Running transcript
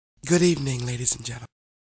Good evening, ladies and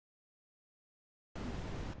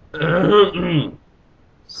gentlemen.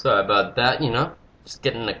 Sorry about that, just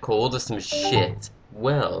getting a cold or some shit.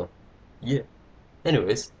 Well, yeah.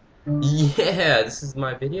 Anyways, yeah, this is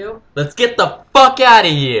my video. Let's get the fuck out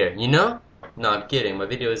of here, No, I'm kidding. My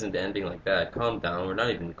video isn't ending like that. Calm down. We're not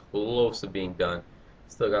even close to being done.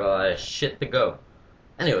 Still got a lot of shit to go.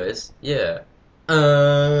 Anyways, yeah.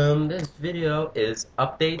 This video is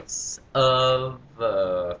updates of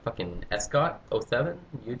fucking Escott07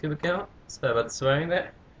 YouTube account. Sorry about the swearing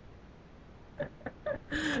there.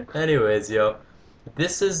 Anyways, yo,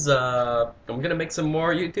 this is I'm gonna make some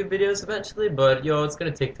more YouTube videos eventually, but yo, it's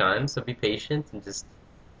gonna take time, so be patient and just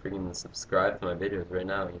freaking subscribe to my videos right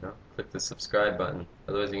now, Click the subscribe button,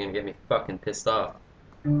 otherwise you're gonna get me fucking pissed off.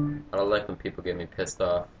 I don't like when people get me pissed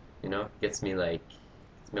off, Gets me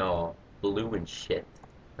all blue and shit.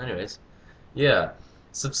 Anyways, yeah,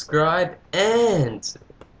 subscribe and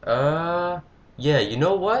yeah, you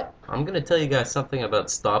know what? I'm gonna tell you guys something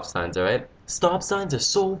about stop signs, alright? Stop signs are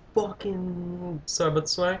so fucking, sorry about the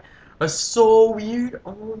swearing, are so weird.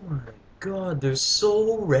 Oh my god, they're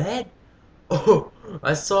so red. Oh,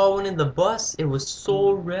 I saw one in the bus. It was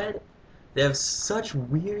so red. They have such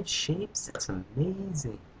weird shapes. It's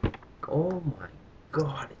amazing. Oh my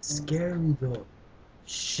god, it's scary though.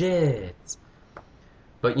 Shit.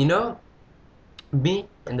 But me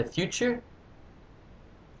in the future,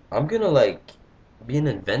 I'm gonna be an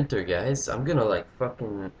inventor, guys. I'm gonna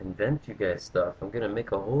fucking invent you guys stuff. I'm gonna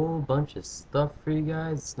make a whole bunch of stuff for you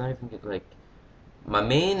guys. It's not even my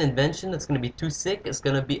main invention that's gonna be too sick is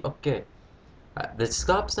gonna be okay. The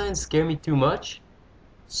stop signs scare me too much,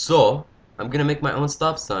 so I'm gonna make my own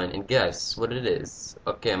stop sign. And guess what it is?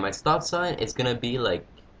 Okay, my stop sign is gonna be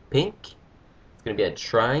pink. It's gonna be a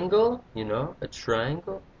triangle, a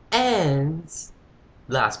triangle, and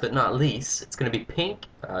last but not least, it's gonna be pink.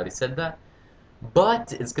 I already said that.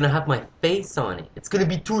 But it's gonna have my face on it. It's gonna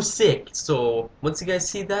be too sick. So once you guys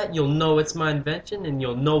see that, you'll know it's my invention and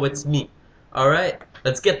you'll know it's me. Alright?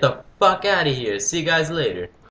 Let's get the fuck out of here. See you guys later.